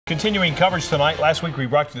Continuing coverage tonight, last week we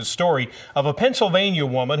brought you the story of a Pennsylvania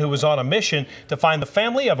woman who was on a mission to find the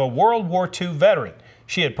family of a World War II veteran.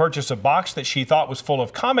 She had purchased a box that she thought was full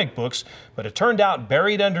of comic books, but it turned out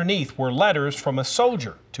buried underneath were letters from a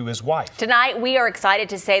soldier to his wife. Tonight, we are excited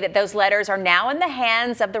to say that those letters are now in the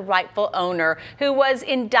hands of the rightful owner, who was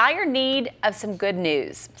in dire need of some good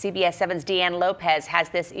news. CBS 7's DeAnn Lopez has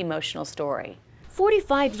this emotional story.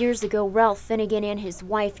 45 years ago, Ralph Finnegan and his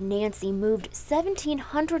wife Nancy moved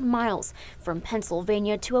 1,700 miles from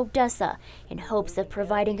Pennsylvania to Odessa in hopes of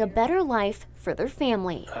providing a better life for their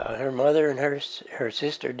family. Her mother and her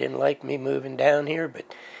sister didn't like me moving down here,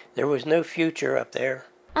 but there was no future up there.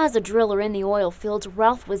 As a driller in the oil fields,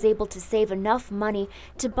 Ralph was able to save enough money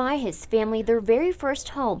to buy his family their very first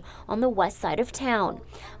home on the west side of town.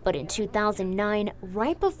 But in 2009,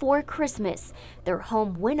 right before Christmas, their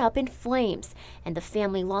home went up in flames and the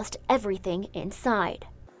family lost everything inside.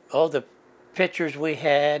 All the pictures we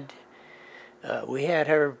had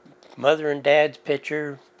her mother and dad's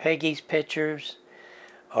picture, Peggy's pictures,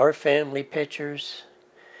 our family pictures,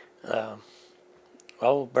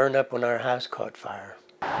 all burned up when our house caught fire.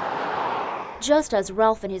 Just as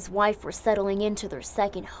Ralph and his wife were settling into their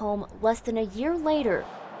second home, less than a year later,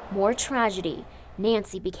 more tragedy.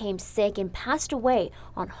 Nancy became sick and passed away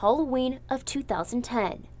on Halloween of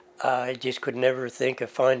 2010. I just could never think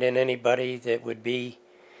of finding anybody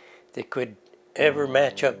that could ever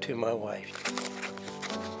match up to my wife.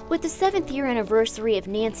 With the 7th year anniversary of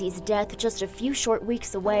Nancy's death just a few short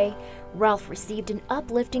weeks away, Ralph received an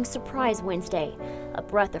uplifting surprise Wednesday, a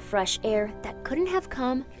breath of fresh air that couldn't have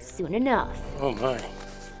come soon enough. Oh my.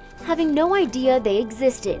 Having no idea they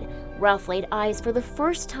existed, Ralph laid eyes for the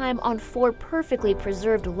first time on 4 perfectly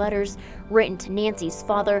preserved letters written to Nancy's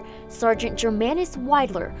father, Sergeant Germanus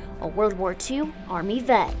Weidler, a World War II Army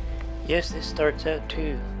vet. Yes, this starts out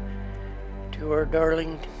to our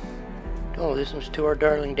darling. Oh, this one's to our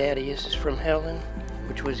darling daddy. This is from Helen,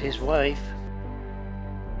 which was his wife.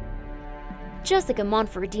 Jessica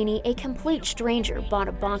Monfordini, a complete stranger, bought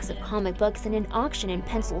a box of comic books in an auction in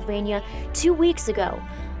Pennsylvania 2 weeks ago.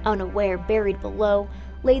 Unaware, buried below,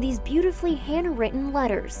 lay these beautifully handwritten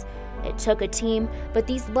letters. It took a team, but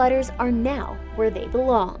these letters are now where they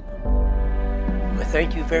belong. Well,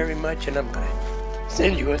 thank you very much, and I'm going to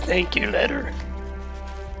send you a thank you letter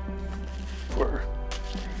for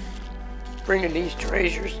bringing these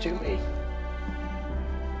treasures to me.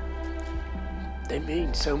 They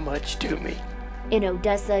mean so much to me. In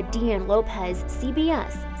Odessa, DeAnn Lopez,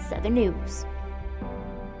 CBS 7 News.